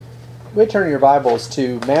We turn your Bibles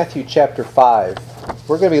to Matthew chapter 5.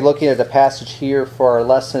 We're going to be looking at a passage here for our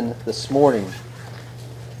lesson this morning.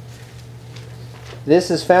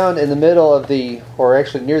 This is found in the middle of or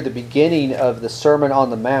actually near the beginning of the Sermon on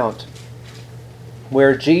the Mount,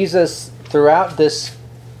 where Jesus, throughout this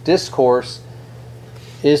discourse,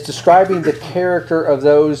 is describing the character of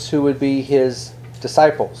those who would be his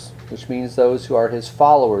disciples, which means those who are his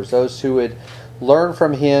followers, those who would learn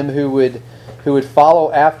from him, who would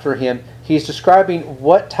follow after him. He's describing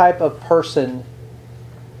what type of person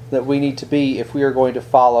that we need to be if we are going to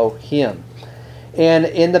follow him. And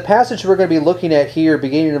in the passage we're going to be looking at here,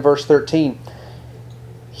 beginning in verse 13,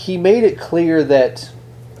 he made it clear that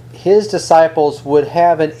his disciples would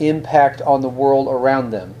have an impact on the world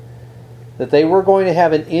around them, that they were going to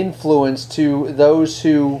have an influence to those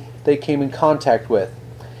who they came in contact with.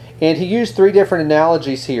 And he used three different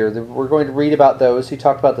analogies here. We're going to read about those. He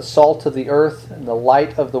talked about the salt of the earth and the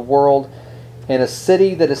light of the world and a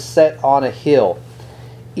city that is set on a hill.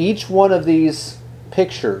 Each one of these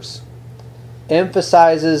pictures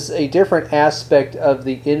emphasizes a different aspect of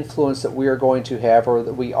the influence that we are going to have, or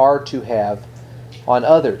that we are to have, on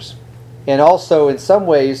others. And also, in some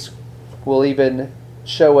ways, will even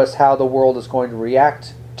show us how the world is going to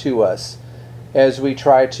react to us as we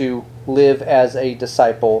try to live as a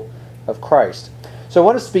disciple of Christ. So I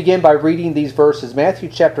want us to begin by reading these verses. Matthew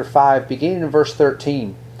chapter 5, beginning in verse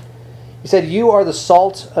 13. He said, "You are the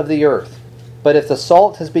salt of the earth, but if the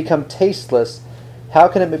salt has become tasteless, how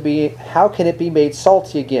can it be made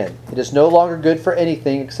salty again? It is no longer good for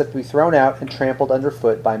anything except to be thrown out and trampled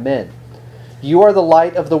underfoot by men. You are the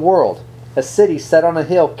light of the world. A city set on a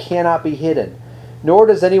hill cannot be hidden. Nor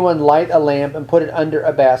does anyone light a lamp and put it under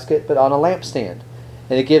a basket, but on a lampstand,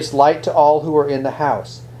 and it gives light to all who are in the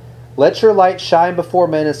house. Let your light shine before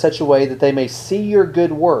men in such a way that they may see your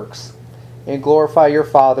good works and glorify your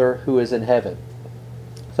Father who is in heaven."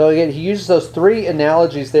 So again, he uses those three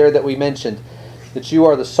analogies there that we mentioned, that you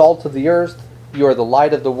are the salt of the earth, you are the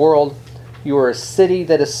light of the world, you are a city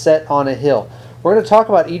that is set on a hill. We're going to talk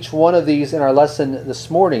about each one of these in our lesson this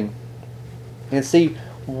morning and see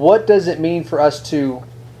what does it mean for us to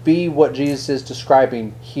be what Jesus is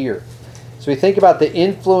describing here. So we think about the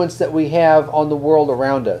influence that we have on the world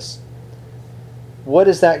around us. What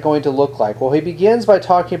is that going to look like? Well, he begins by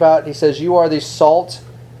talking about, he says, you are the salt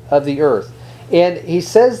of the earth. And he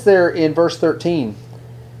says there in verse 13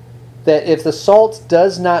 that if the salt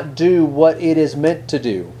does not do what it is meant to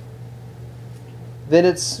do, then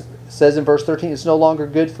it says in verse 13, it's no longer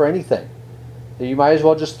good for anything. You might as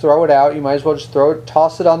well just throw it out. You might as well just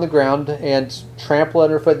toss it on the ground and trample it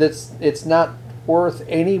underfoot. It's not worth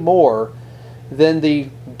any more than the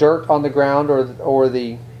dirt on the ground or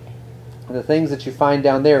the things that you find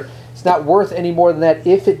down there. It's not worth any more than that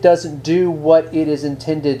if it doesn't do what it is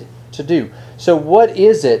intended to do. So what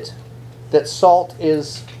is it that salt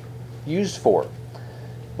is used for?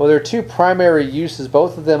 Well, there are two primary uses.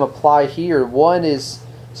 Both of them apply here. One is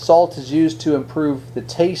salt is used to improve the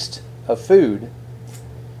taste of food,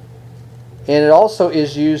 and it also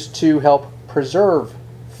is used to help preserve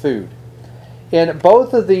food. And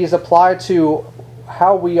both of these apply to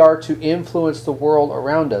how we are to influence the world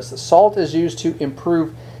around us. The salt is used to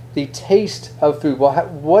improve the taste of food. Well,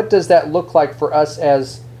 what does that look like for us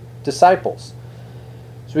as disciples?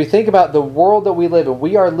 So we think about the world that we live in.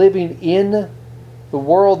 We are living in the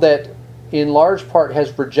world that in large part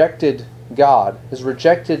has rejected God, has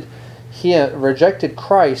rejected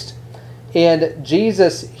Christ. And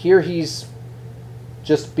Jesus, here he's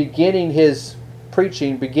just beginning his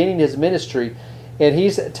preaching, beginning his ministry, and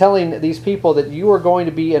he's telling these people that you are going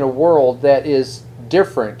to be in a world that is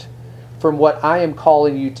different from what I am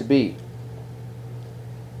calling you to be.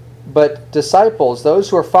 But disciples, those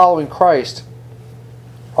who are following Christ,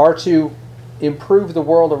 are to improve the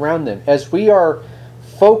world around them. As we are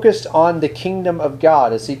focused on the kingdom of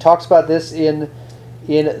God, as he talks about this in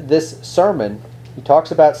this sermon, he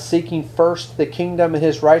talks about seeking first the kingdom and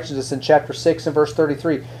his righteousness in chapter 6 and verse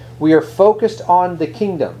 33. We are focused on the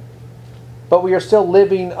kingdom, but we are still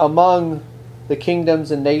living among the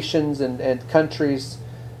kingdoms and nations and countries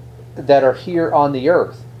that are here on the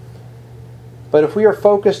earth. But if we are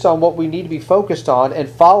focused on what we need to be focused on and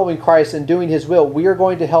following Christ and doing his will, we are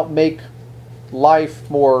going to help make life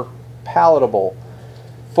more palatable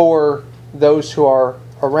for those who are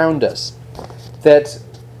around us. That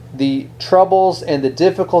the troubles and the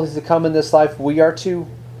difficulties that come in this life, we are to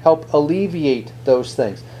help alleviate those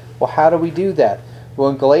things. Well, how do we do that? Well,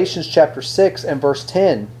 in Galatians chapter 6 and verse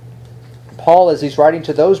 10, Paul, as he's writing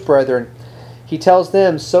to those brethren, he tells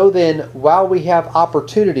them, "So then, while we have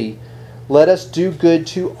opportunity, let us do good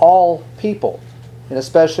to all people, and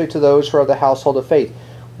especially to those who are of the household of faith.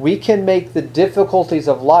 We can make the difficulties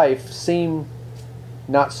of life seem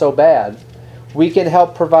not so bad. We can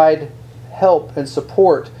help provide help and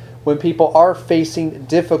support when people are facing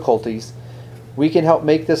difficulties. We can help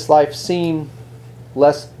make this life seem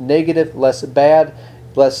less negative, less bad,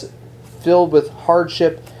 less filled with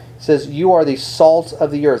hardship. It says, you are the salt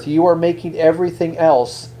of the earth. You are making everything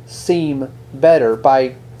else seem better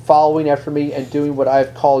by following after me and doing what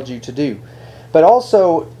I've called you to do. But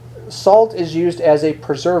also, salt is used as a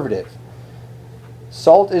preservative.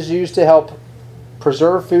 Salt is used to help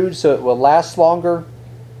preserve food so it will last longer,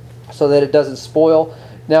 so that it doesn't spoil.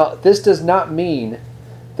 Now, this does not mean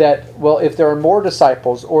that, well, if there are more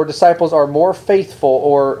disciples, or disciples are more faithful,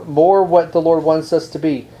 or more what the Lord wants us to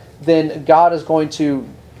be, then God is going to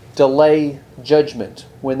delay judgment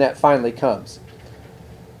when that finally comes.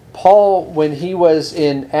 Paul, when he was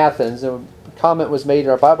in Athens, a comment was made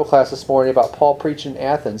in our Bible class this morning about Paul preaching in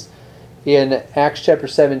Athens in Acts chapter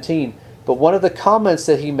 17, but one of the comments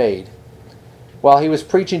that he made while he was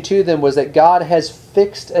preaching to them was that God has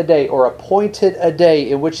fixed a day, or appointed a day,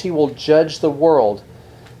 in which he will judge the world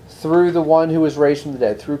through the one who was raised from the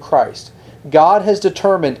dead, through Christ. God has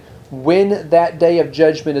determined when that day of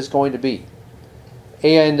judgment is going to be.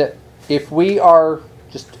 And if we are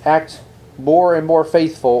just act more and more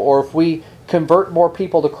faithful, or if we convert more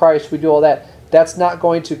people to Christ, we do all that, that's not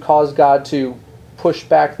going to cause God to push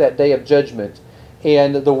back that day of judgment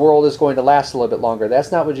and the world is going to last a little bit longer.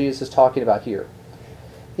 That's not what Jesus is talking about here.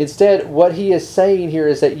 Instead, what he is saying here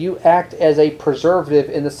is that you act as a preservative,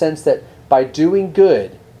 in the sense that by doing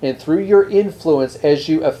good and through your influence as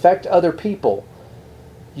you affect other people,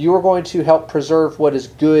 you are going to help preserve what is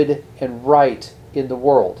good and right in the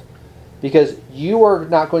world. Because you are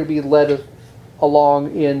not going to be led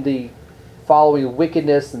along in the following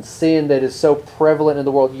wickedness and sin that is so prevalent in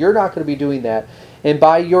the world. You're not going to be doing that. And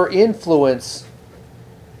by your influence,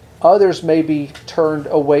 others may be turned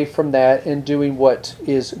away from that and doing what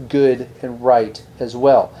is good and right as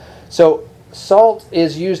well. So salt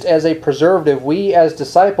is used as a preservative. We as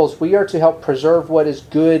disciples, we are to help preserve what is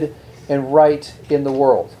good and right in the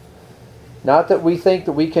world. Not that we think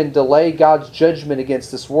that we can delay God's judgment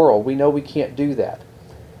against this world. We know we can't do that.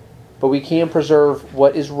 But we can preserve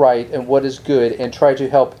what is right and what is good and try to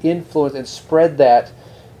help influence and spread that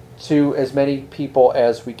to as many people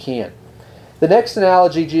as we can. The next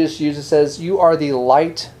analogy Jesus uses says, you are the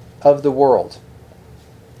light of the world.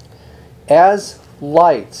 As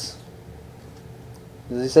lights,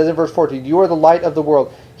 as he says in verse 14, you are the light of the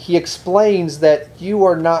world. He explains that you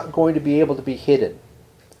are not going to be able to be hidden.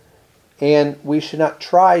 And we should not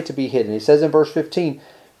try to be hidden. He says in verse 15,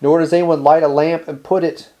 nor does anyone light a lamp and put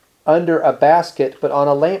it under a basket, but on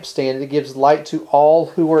a lampstand, it gives light to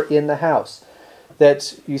all who are in the house.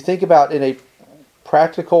 That you think about in a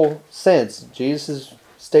practical sense. Jesus is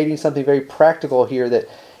stating something very practical here, that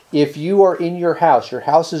if you are in your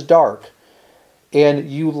house is dark, and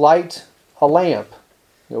you light a lamp,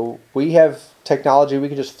 we have technology, we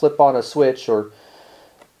can just flip on a switch, or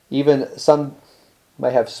even some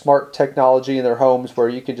might have smart technology in their homes where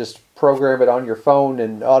you can just program it on your phone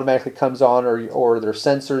and automatically comes on, or their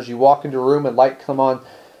sensors. You walk into a room and light come on.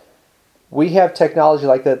 We have technology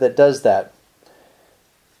like that that does that.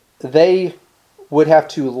 They would have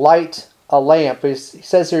to light a lamp. He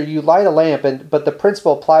says here, you light a lamp, but the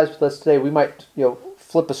principle applies with us today. We might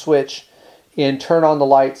flip a switch and turn on the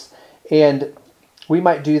lights, and we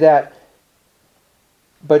might do that.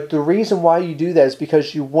 But the reason why you do that is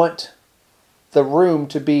because you want the room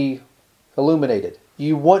to be illuminated.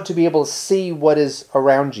 You want to be able to see what is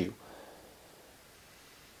around you.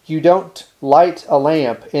 You don't light a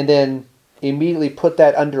lamp and then immediately put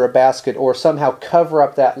that under a basket or somehow cover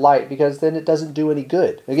up that light, because then it doesn't do any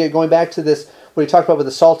good. Again, going back to this, what he talked about with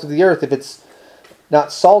the salt of the earth, if it's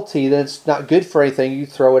not salty, then it's not good for anything, you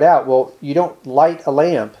throw it out. Well, you don't light a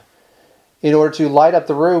lamp in order to light up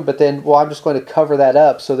the room, but then, I'm just going to cover that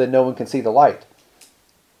up so that no one can see the light.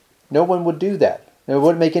 No one would do that. It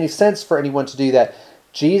wouldn't make any sense for anyone to do that.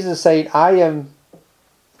 Jesus is saying, I am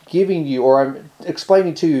giving you, or I'm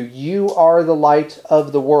explaining to you, you are the light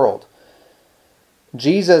of the world.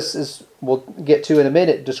 Jesus is, we'll get to in a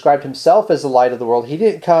minute, described himself as the light of the world. He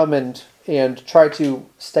didn't come and try to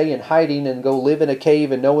stay in hiding and go live in a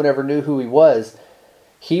cave and no one ever knew who he was.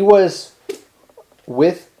 He was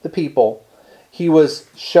with the people. He was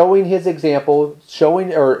showing his example,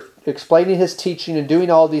 showing or explaining his teaching and doing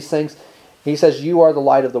all these things. He says, you are the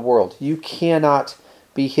light of the world. You cannot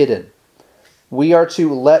be hidden. We are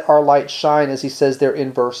to let our light shine, as he says there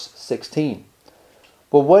in verse 16.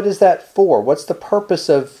 Well, what is that for? What's the purpose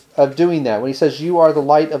of doing that? When he says, you are the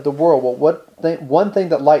light of the world, well, one thing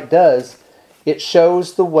that light does, it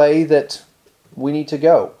shows the way that we need to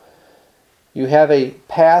go. You have a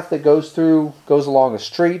path that goes along a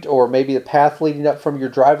street, or maybe the path leading up from your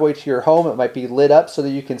driveway to your home. It might be lit up so that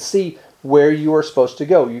you can see where you are supposed to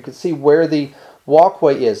go. You can see where the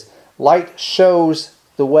walkway is. Light shows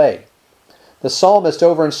the way. The psalmist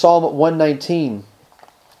over in Psalm 119,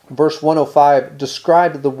 verse 105,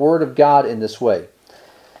 described the Word of God in this way.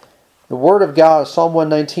 The Word of God, Psalm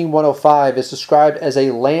 119, 105, is described as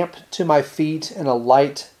a lamp to my feet and a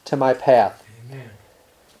light to my path.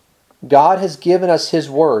 God has given us His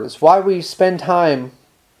Word. It's why we spend time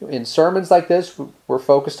in sermons like this. We're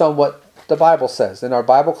focused on what the Bible says. In our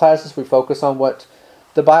Bible classes, we focus on what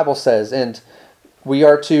the Bible says. And we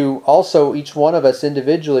are to also, each one of us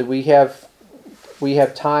individually, we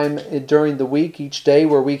have time during the week, each day,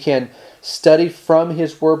 where we can study from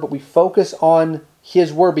His Word, but we focus on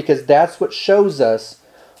His Word because that's what shows us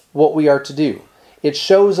what we are to do. It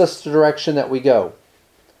shows us the direction that we go.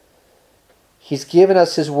 He's given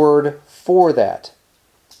us His Word for that.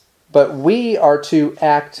 But we are to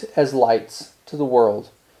act as lights to the world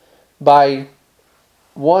by,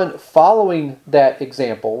 one, following that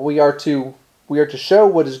example. We are to show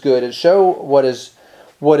what is good and show what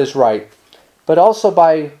is right, but also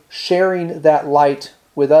by sharing that light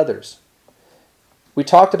with others. We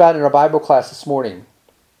talked about in our Bible class this morning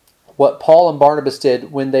what Paul and Barnabas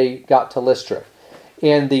did when they got to Lystra,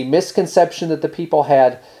 and the misconception that the people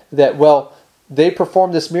had that, well, they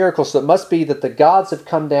performed this miracle, so it must be that the gods have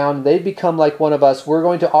come down, they've become like one of us, we're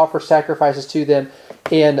going to offer sacrifices to them.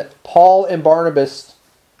 And Paul and Barnabas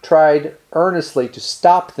tried earnestly to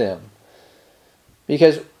stop them,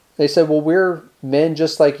 because they said, well, we're men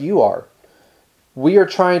just like you are. We are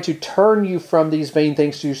trying to turn you from these vain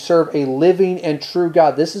things to serve a living and true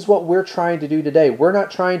God. This is what we're trying to do today. We're not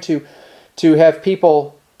trying to have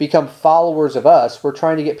people become followers of us. We're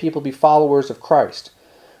trying to get people to be followers of Christ.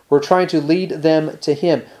 We're trying to lead them to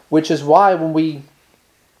Him, which is why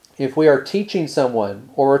if we are teaching someone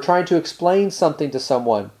or we're trying to explain something to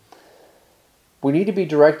someone, we need to be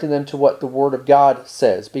directing them to what the Word of God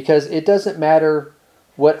says, because it doesn't matter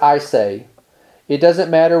what I say. It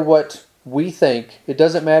doesn't matter what we think. It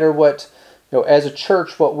doesn't matter what, as a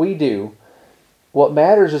church, what we do. What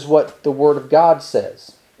matters is what the Word of God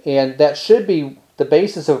says. And that should be the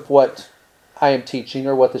basis of what I am teaching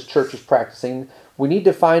or what this church is practicing. We need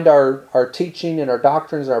to find our teaching and our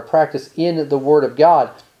doctrines and our practice in the Word of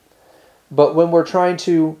God. But when we're trying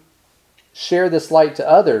to share this light to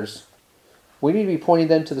others, we need to be pointing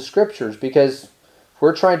them to the Scriptures, because if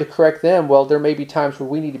we're trying to correct them, well, there may be times where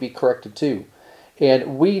we need to be corrected too.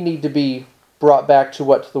 And we need to be brought back to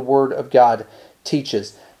what the Word of God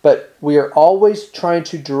teaches. But we are always trying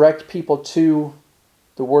to direct people to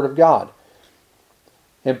the Word of God.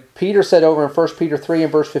 And Peter said over in 1 Peter 3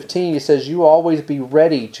 and verse 15, he says, you always be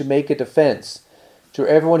ready to make a defense to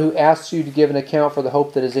everyone who asks you to give an account for the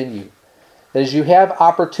hope that is in you. That as you have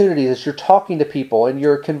opportunities, as you're talking to people and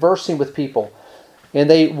you're conversing with people, and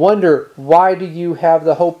they wonder, why do you have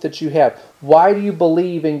the hope that you have? Why do you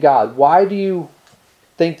believe in God? Why do you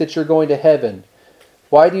think that you're going to heaven?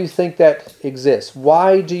 Why do you think that exists?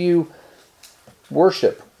 Why do you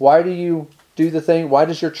worship? Why do you do the thing? Why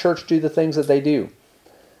does your church do the things that they do?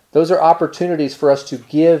 Those are opportunities for us to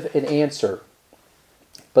give an answer.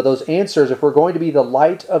 But those answers, if we're going to be the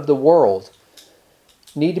light of the world,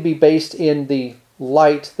 need to be based in the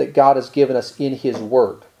light that God has given us in His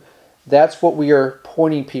Word. That's what we are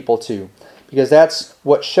pointing people to, because that's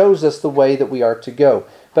what shows us the way that we are to go.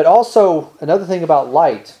 But also, another thing about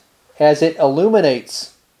light, as it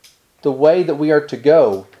illuminates the way that we are to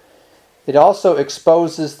go, it also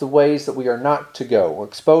exposes the ways that we are not to go. It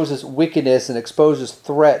exposes wickedness and exposes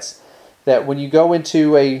threats that when you go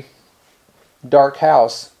into a dark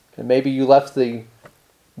house, and maybe you left the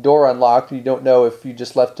door unlocked and you don't know if you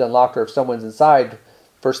just left it unlocked or if someone's inside,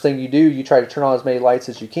 first thing you do, you try to turn on as many lights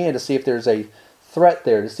as you can to see if there's a threat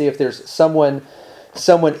there, to see if there's someone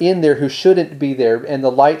in there who shouldn't be there. And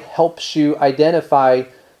the light helps you identify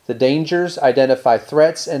the dangers, identify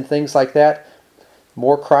threats and things like that.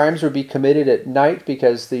 More crimes would be committed at night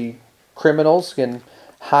because the criminals can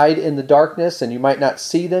hide in the darkness and you might not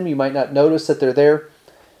see them, you might not notice that they're there.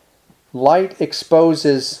 Light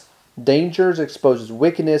exposes dangers, exposes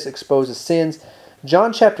wickedness, exposes sins.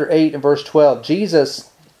 John chapter 8 and verse 12, Jesus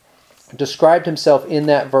described Himself in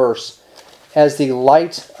that verse as the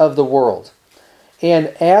light of the world. And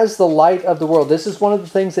as the light of the world, this is one of the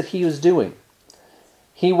things that He was doing.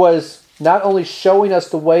 He was not only showing us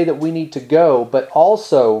the way that we need to go, but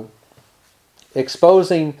also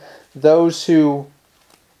exposing those who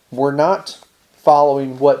were not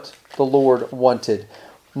following what the Lord wanted,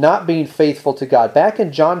 not being faithful to God. Back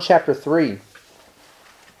in John chapter 3,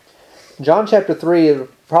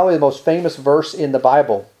 probably the most famous verse in the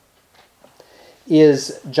Bible,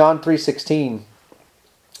 is John 3:16,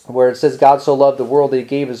 where it says, God so loved the world that he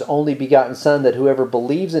gave his only begotten Son, that whoever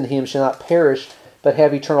believes in him shall not perish, but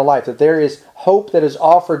have eternal life. That there is hope that is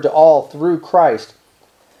offered to all through Christ.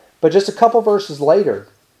 But just a couple verses later,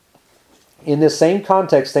 in this same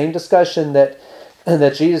context, same discussion that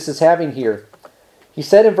Jesus is having here, he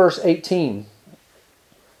said in verse 18,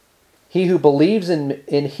 he who believes in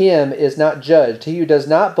him is not judged. He who does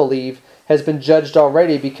not believe has been judged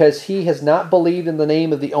already, because he has not believed in the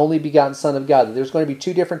name of the only begotten Son of God. There's going to be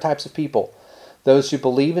two different types of people, those who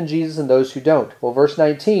believe in Jesus and those who don't. Well, verse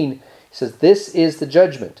 19, he says, this is the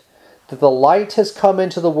judgment, that the light has come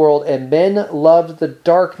into the world, and men loved the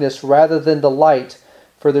darkness rather than the light,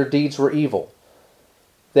 for their deeds were evil.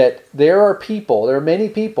 That there are many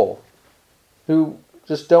people who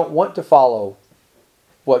just don't want to follow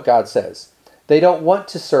what God says. They don't want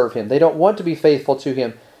to serve him. They don't want to be faithful to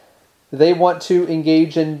him. They want to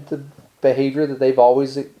engage in the behavior that they've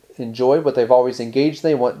always enjoyed, what they've always engaged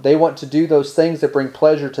in. They want to do those things that bring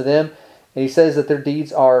pleasure to them. And he says that their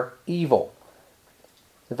deeds are evil.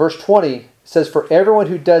 In verse 20, it says, for everyone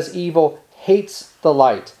who does evil hates the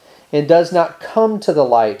light, and does not come to the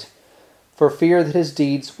light, for fear that his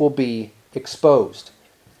deeds will be exposed.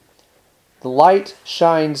 The light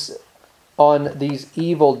shines on these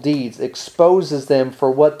evil deeds, exposes them for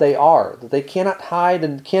what they are, that they cannot hide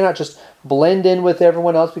and cannot just blend in with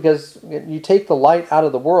everyone else, because you take the light out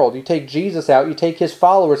of the world, you take Jesus out, you take his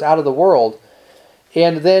followers out of the world,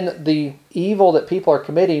 and then the evil that people are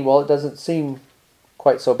committing, well, it doesn't seem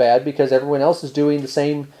quite so bad because everyone else is doing the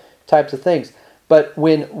same types of things. But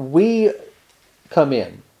when we come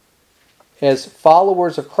in as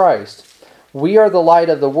followers of Christ, we are the light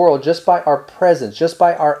of the world just by our presence, just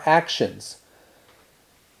by our actions.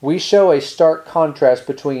 We show a stark contrast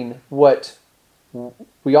between what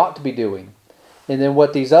we ought to be doing and then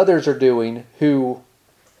what these others are doing who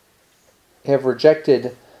have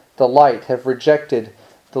rejected the light, have rejected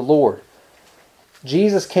the Lord.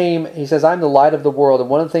 Jesus came, he says, I'm the light of the world, and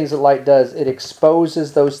one of the things that light does, it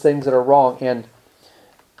exposes those things that are wrong, and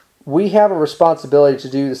we have a responsibility to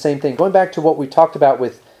do the same thing. Going back to what we talked about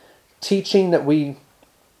with teaching, that we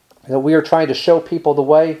are trying to show people the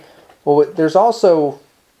way, well, there's also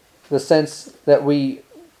the sense that we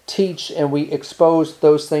teach and we expose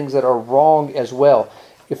those things that are wrong as well.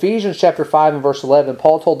 Ephesians chapter 5 and verse 11,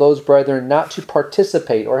 Paul told those brethren not to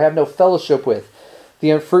participate or have no fellowship with the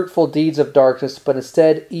unfruitful deeds of darkness, but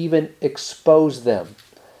instead even expose them.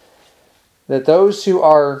 That those who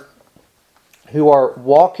are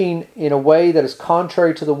walking in a way that is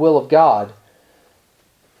contrary to the will of God,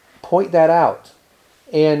 point that out.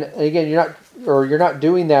 And again, you're not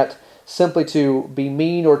doing that simply to be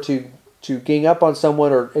mean or to gang up on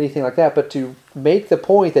someone or anything like that, but to make the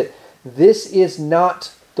point that this is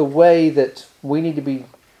not the way that we need to be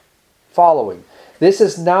following. This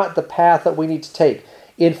is not the path that we need to take.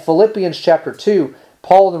 In Philippians chapter 2,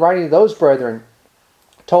 Paul, in writing to those brethren,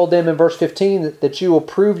 told them in verse 15 that you will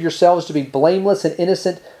prove yourselves to be blameless and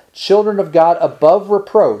innocent children of God above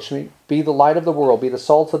reproach. I mean, be the light of the world, be the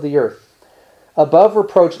salt of the earth. Above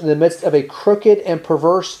reproach in the midst of a crooked and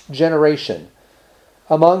perverse generation,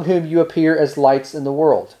 among whom you appear as lights in the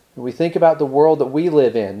world. When we think about the world that we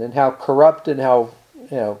live in and how corrupt and how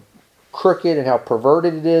crooked and how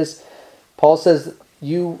perverted it is, Paul says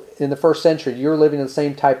you, in the first century, you're living in the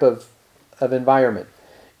same type of environment.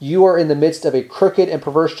 You are in the midst of a crooked and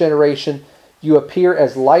perverse generation. You appear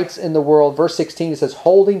as lights in the world. Verse 16, it says,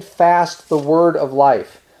 holding fast the word of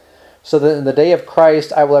life, so that in the day of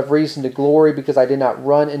Christ I will have reason to glory, because I did not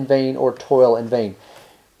run in vain or toil in vain.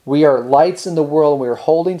 We are lights in the world, and we are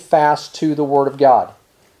holding fast to the word of God.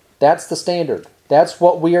 That's the standard. That's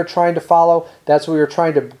what we are trying to follow. That's what we are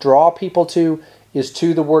trying to draw people to, is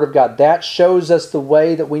to the word of God. That shows us the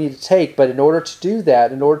way that we need to take. But in order to do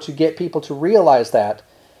that, in order to get people to realize that,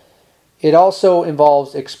 it also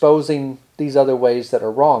involves exposing these other ways that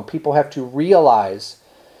are wrong. People have to realize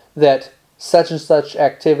that such and such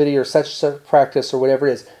activity or such and such practice or whatever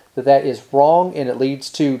it is, that is wrong and it leads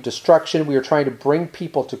to destruction. We are trying to bring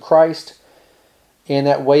people to Christ and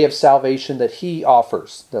that way of salvation that he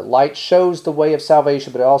offers. That light shows the way of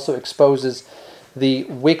salvation, but it also exposes the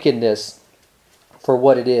wickedness for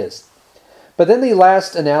what it is. But then the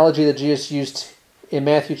last analogy that Jesus used in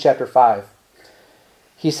Matthew chapter 5,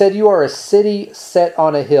 he said, you are a city set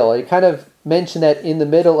on a hill. He kind of mentioned that in the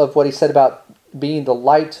middle of what he said about being the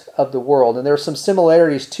light of the world. And there are some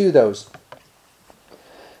similarities to those.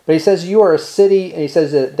 But he says you are a city, and he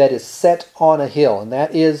says that is set on a hill. And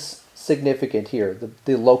that is significant here.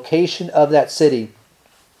 The location of that city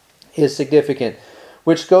is significant,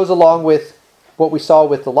 which goes along with what we saw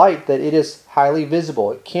with the light, that it is highly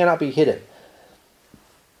visible. It cannot be hidden.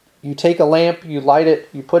 You take a lamp, you light it,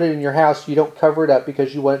 you put it in your house, you don't cover it up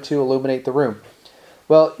because you want it to illuminate the room.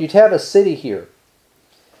 Well, you'd have a city here.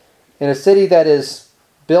 And a city that is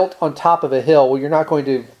built on top of a hill, well, you're not going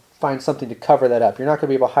to find something to cover that up. You're not going to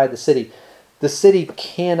be able to hide the city. The city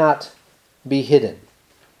cannot be hidden.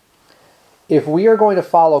 If we are going to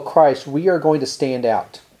follow Christ, we are going to stand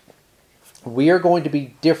out. We are going to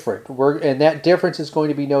be different. And that difference is going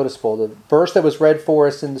to be noticeable. The verse that was read for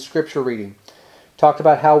us in the scripture reading talked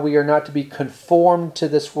about how we are not to be conformed to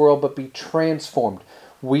this world, but be transformed.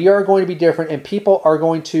 We are going to be different, and people are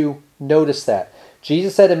going to notice that.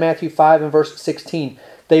 Jesus said in Matthew 5 and verse 16,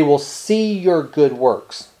 they will see your good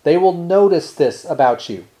works. They will notice this about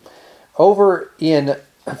you. Over in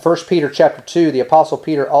 1 Peter chapter 2, the Apostle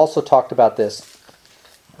Peter also talked about this,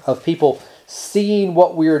 of people seeing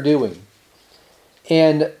what we are doing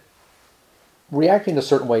and reacting a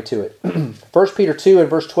certain way to it. 1 Peter 2 and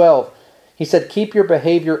verse 12, he said, keep your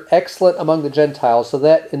behavior excellent among the Gentiles, so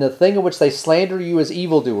that in the thing in which they slander you as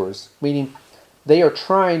evildoers, meaning they are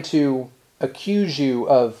trying to accuse you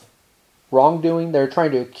of wrongdoing, they're trying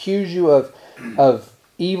to accuse you of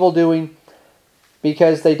evildoing,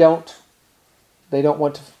 because they don't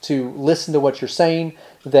want to listen to what you're saying.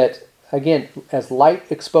 That, again, as light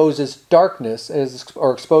exposes darkness,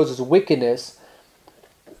 or exposes wickedness,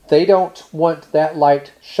 they don't want that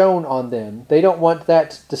light shown on them. They don't want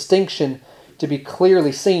that distinction to be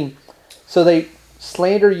clearly seen. So they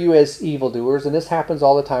slander you as evildoers, and this happens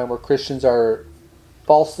all the time where Christians are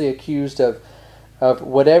falsely accused of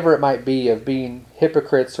whatever it might be, of being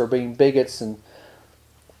hypocrites or being bigots. And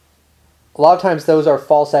a lot of times those are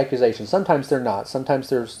false accusations. Sometimes they're not. Sometimes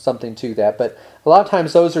there's something to that. But a lot of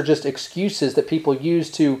times those are just excuses that people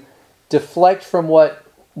use to deflect from what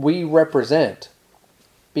we represent,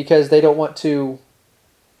 because they don't want to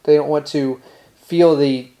feel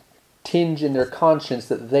the tinge in their conscience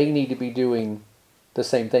that they need to be doing the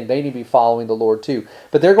same thing. They need to be following the Lord too.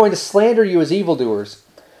 But they're going to slander you as evildoers.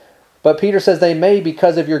 But Peter says they may,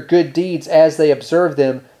 because of your good deeds as they observe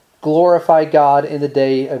them, glorify God in the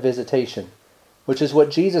day of visitation, which is what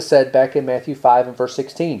Jesus said back in Matthew 5 and verse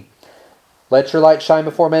 16. Let your light shine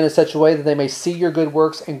before men in such a way that they may see your good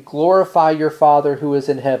works and glorify your Father who is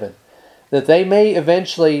in heaven. That they may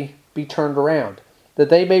eventually be turned around. That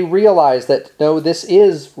they may realize that, no, this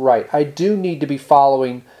is right. I do need to be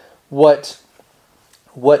following what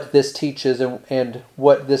this teaches and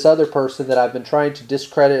what this other person that I've been trying to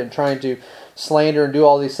discredit and trying to slander and do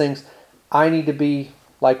all these things, I need to be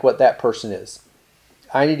like what that person is.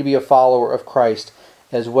 I need to be a follower of Christ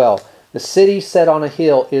as well. The city set on a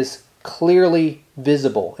hill is clearly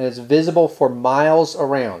visible, and it's visible for miles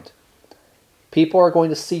around. People are going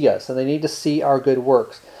to see us, and they need to see our good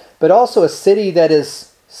works. But also, a city that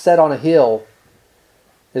is set on a hill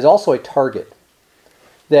is also a target.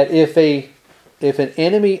 That if an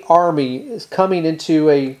enemy army is coming into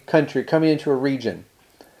a country, coming into a region,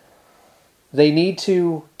 they need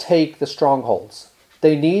to take the strongholds.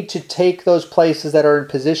 They need to take those places that are in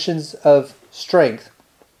positions of strength.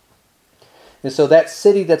 And so that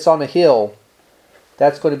city that's on a hill,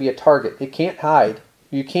 that's going to be a target. It can't hide.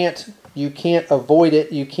 You can't avoid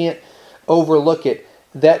it. You can't overlook it.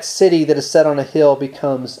 That city that is set on a hill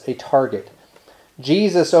becomes a target.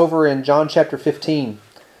 Jesus, over in John chapter 15,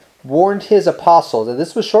 warned his apostles, and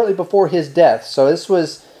this was shortly before his death, so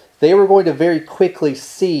they were going to very quickly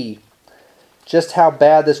see just how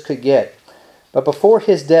bad this could get. But before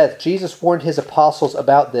his death, Jesus warned his apostles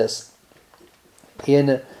about this.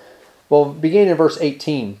 Beginning in verse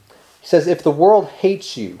 18, he says, if the world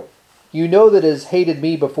hates you, you know that it has hated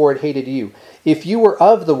me before it hated you. If you were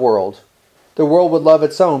of the world would love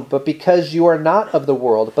its own. But because you are not of the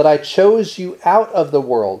world, but I chose you out of the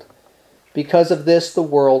world, because of this the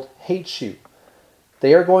world hates you.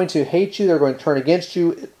 They are going to hate you. They're going to turn against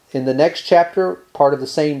you. In the next chapter, part of the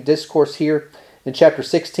same discourse here, in chapter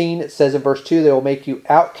 16, it says in verse 2, they will make you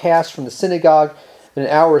outcast from the synagogue. And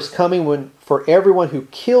an hour is coming when for everyone who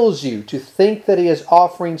kills you to think that he is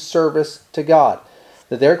offering service to God.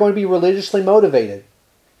 That they're going to be religiously motivated.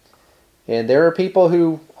 And there are people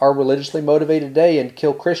who are religiously motivated today and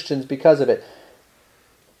kill Christians because of it.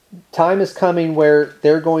 Time is coming where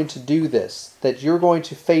they're going to do this. That you're going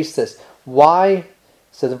to face this. Why? It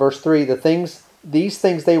says in verse 3, these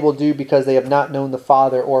things they will do because they have not known the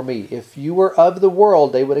Father or me. If you were of the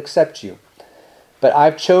world, they would accept you. But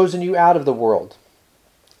I've chosen you out of the world.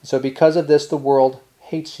 So because of this, the world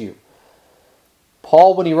hates you.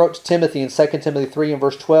 Paul, when he wrote to Timothy in 2 Timothy 3 and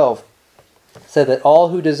verse 12, said that all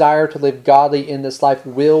who desire to live godly in this life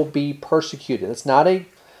will be persecuted. It's not a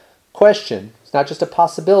question. It's not just a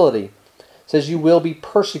possibility. It says you will be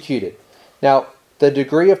persecuted. Now, the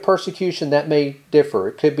degree of persecution, that may differ.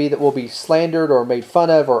 It could be that we'll be slandered or made fun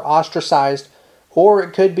of or ostracized, or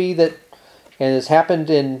it could be that, and has happened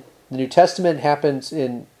in the New Testament, happens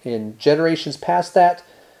in generations past that,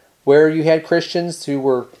 where you had Christians who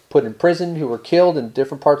were put in prison, who were killed in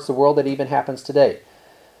different parts of the world. That even happens today.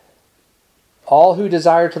 All who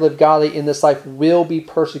desire to live godly in this life will be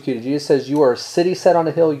persecuted. Jesus says you are a city set on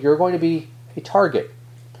a hill. You're going to be a target.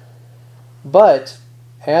 But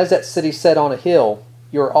as that city set on a hill,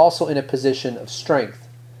 you're also in a position of strength.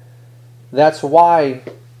 That's why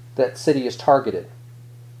that city is targeted.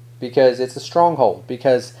 Because it's a stronghold.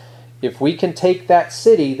 Because if we can take that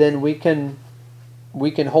city, then we can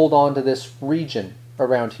hold on to this region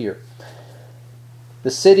around here.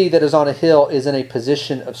 The city that is on a hill is in a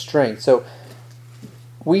position of strength. So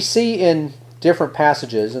we see in different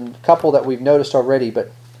passages, and a couple that we've noticed already,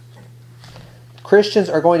 but Christians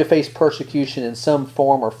are going to face persecution in some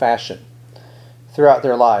form or fashion throughout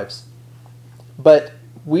their lives. But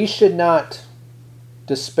we should not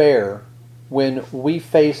despair when we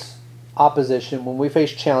face opposition, when we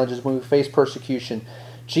face challenges, when we face persecution.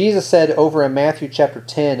 Jesus said over in Matthew chapter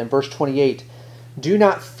 10 and verse 28, "Do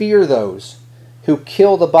not fear those who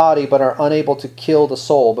kill the body but are unable to kill the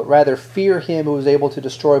soul, but rather fear him who is able to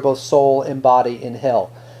destroy both soul and body in hell."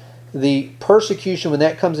 The persecution, when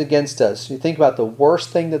that comes against us, you think about the worst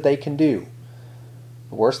thing that they can do.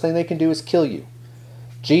 The worst thing they can do is kill you.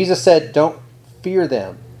 Jesus said, don't fear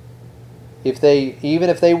them. Even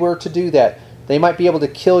if they were to do that, they might be able to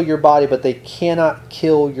kill your body, but they cannot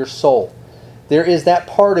kill your soul. There is that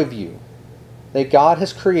part of you that God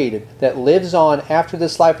has created that lives on after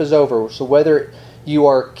this life is over. So whether you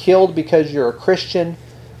are killed because you're a Christian,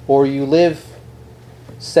 or you live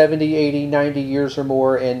 70, 80, 90 years or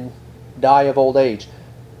more and die of old age,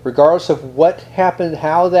 regardless of what happened,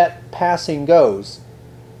 how that passing goes,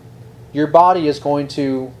 your body is going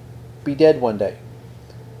to be dead one day.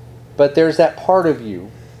 But there's that part of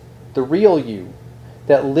you, the real you,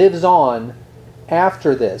 that lives on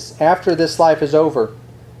after this life is over.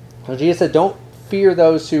 And Jesus said, don't fear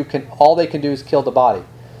those who all they can do is kill the body.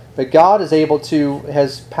 But God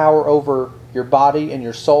has power over your body and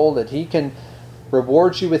your soul, that He can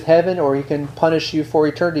reward you with heaven or He can punish you for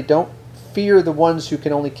eternity. Don't fear the ones who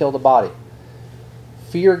can only kill the body.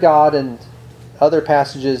 Fear God, and other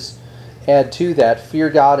passages add to that. Fear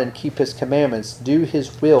God and keep His commandments. Do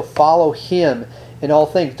His will. Follow Him in all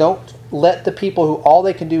things. Don't let the people who all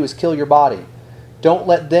they can do is kill your body, don't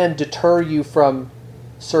let them deter you from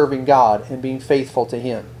serving God and being faithful to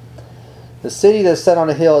Him. The city that's set on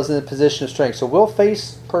a hill is in a position of strength. So we'll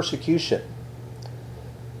face persecution,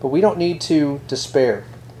 but we don't need to despair.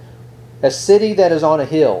 A city that is on a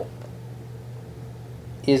hill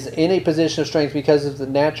is in a position of strength because of the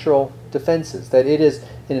natural defenses, that it is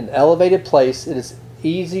in an elevated place. It is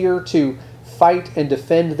easier to fight and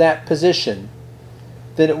defend that position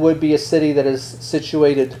than it would be a city that is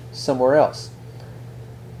situated somewhere else.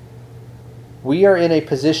 We are in a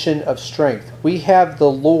position of strength. We have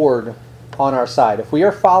the Lord on our side. If we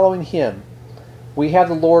are following Him, we have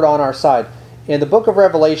the Lord on our side. In the book of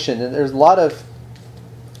Revelation, and there's a lot of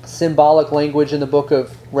symbolic language in the book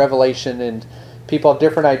of Revelation, and people have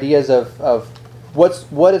different ideas of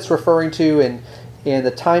what it's referring to and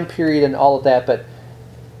the time period and all of that, but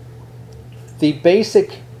the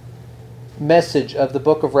basic message of the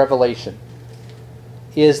book of Revelation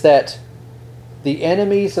is that the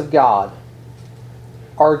enemies of God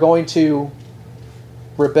are going to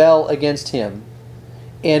rebel against Him,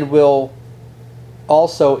 and will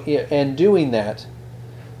also, in doing that,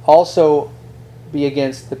 also be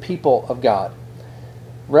against the people of God.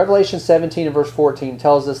 Revelation 17 and verse 14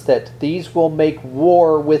 tells us that these will make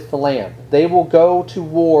war with the Lamb. They will go to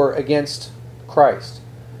war against Christ.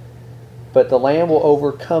 But the Lamb will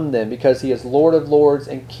overcome them, because He is Lord of lords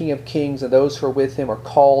and King of kings, and those who are with Him are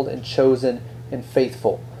called and chosen and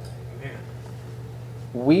faithful. Amen.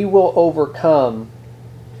 We will overcome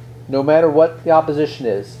no matter what the opposition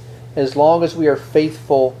is, as long as we are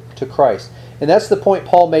faithful to Christ. And that's the point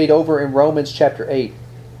Paul made over in Romans chapter 8.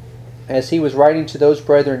 As he was writing to those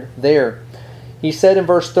brethren there, he said in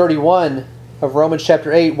verse 31 of Romans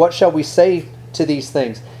chapter 8, "What shall we say to these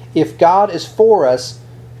things? If God is for us,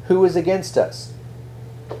 who is against us?"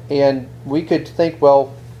 And we could think,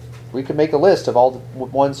 well, we could make a list of all the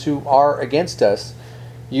ones who are against us.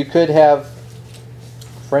 You could have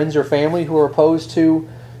friends or family who are opposed to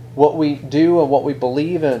what we do and what we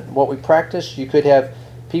believe and what we practice. You could have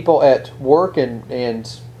people at work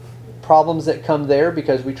and problems that come there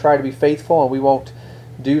because we try to be faithful and we won't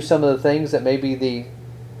do some of the things that maybe the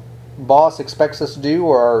boss expects us to do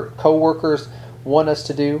or our co-workers want us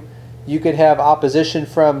to do. You could have opposition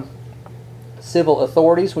from civil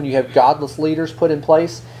authorities when you have godless leaders put in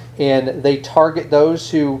place and they target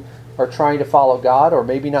those who are trying to follow God, or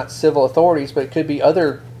maybe not civil authorities, but it could be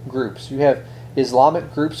other groups. You have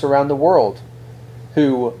Islamic groups around the world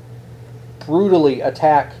who brutally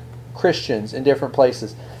attack Christians in different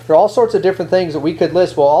places. There are all sorts of different things that we could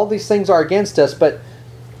list. Well, all these things are against us, but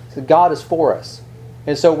God is for us.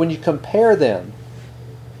 And so when you compare them,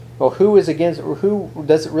 well, who is against, or who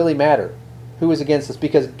does it really matter? Who is against us?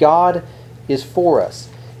 Because God is for us.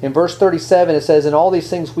 In verse 37 it says, "In all these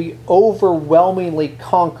things we overwhelmingly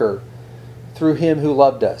conquer through Him who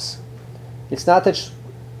loved us." It's not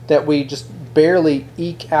that we just barely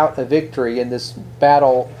eke out a victory in this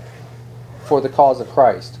battle for the cause of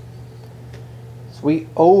Christ. So we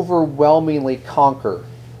overwhelmingly conquer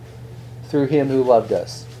through Him who loved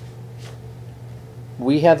us.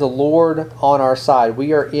 We have the Lord on our side.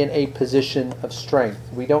 We are in a position of strength.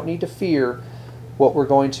 We don't need to fear what we're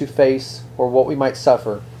going to face or what we might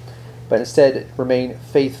suffer, but instead remain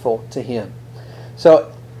faithful to Him.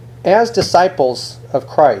 So, as disciples of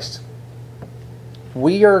Christ,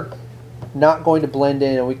 we are not going to blend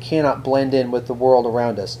in, and we cannot blend in with the world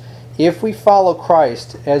around us. If we follow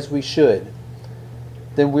Christ as we should,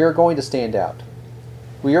 then we are going to stand out.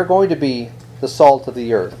 We are going to be the salt of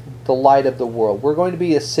the earth, the light of the world. We're going to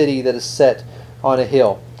be a city that is set on a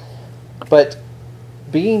hill. But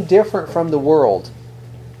being different from the world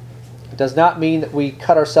does not mean that we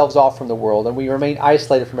cut ourselves off from the world and we remain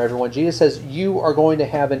isolated from everyone. Jesus says you are going to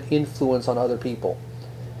have an influence on other people.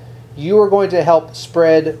 You are going to help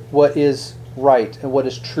spread what is right and what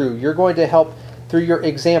is true. You're going to help, through your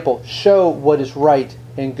example, show what is right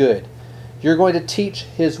and good. You're going to teach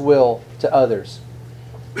His will to others.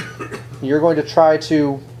 You're going to try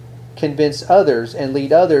to convince others and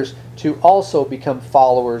lead others to also become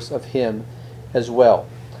followers of Him as well.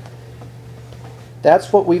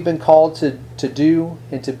 That's what we've been called to do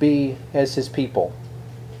and to be as His people.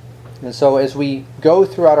 And so as we go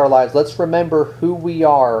throughout our lives, let's remember who we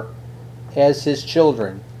are as His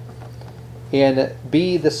children and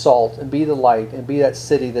be the salt and be the light and be that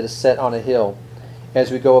city that is set on a hill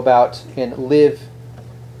as we go about and live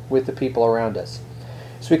with the people around us.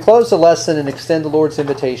 As we close the lesson and extend the Lord's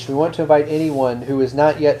invitation, we want to invite anyone who is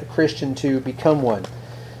not yet a Christian to become one.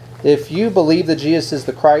 If you believe that Jesus is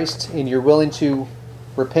the Christ and you're willing to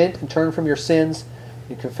repent and turn from your sins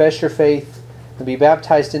and confess your faith and be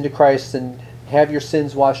baptized into Christ and have your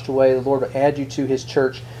sins washed away, the Lord will add you to His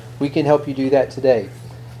church. We can help you do that today.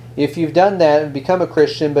 If you've done that and become a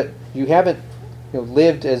Christian, but you haven't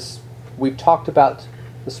lived as we've talked about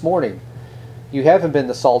this morning, you haven't been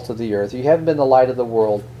the salt of the earth, you haven't been the light of the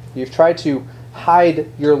world, you've tried to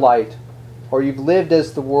hide your light, or you've lived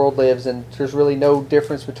as the world lives and there's really no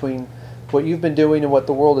difference between what you've been doing and what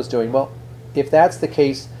the world is doing. Well, if that's the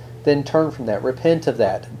case, then turn from that. Repent of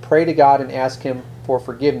that. Pray to God and ask Him for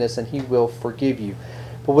forgiveness and He will forgive you.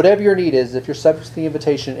 But whatever your need is, if you're subject to the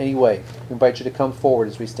invitation in any way, we invite you to come forward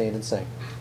as we stand and sing.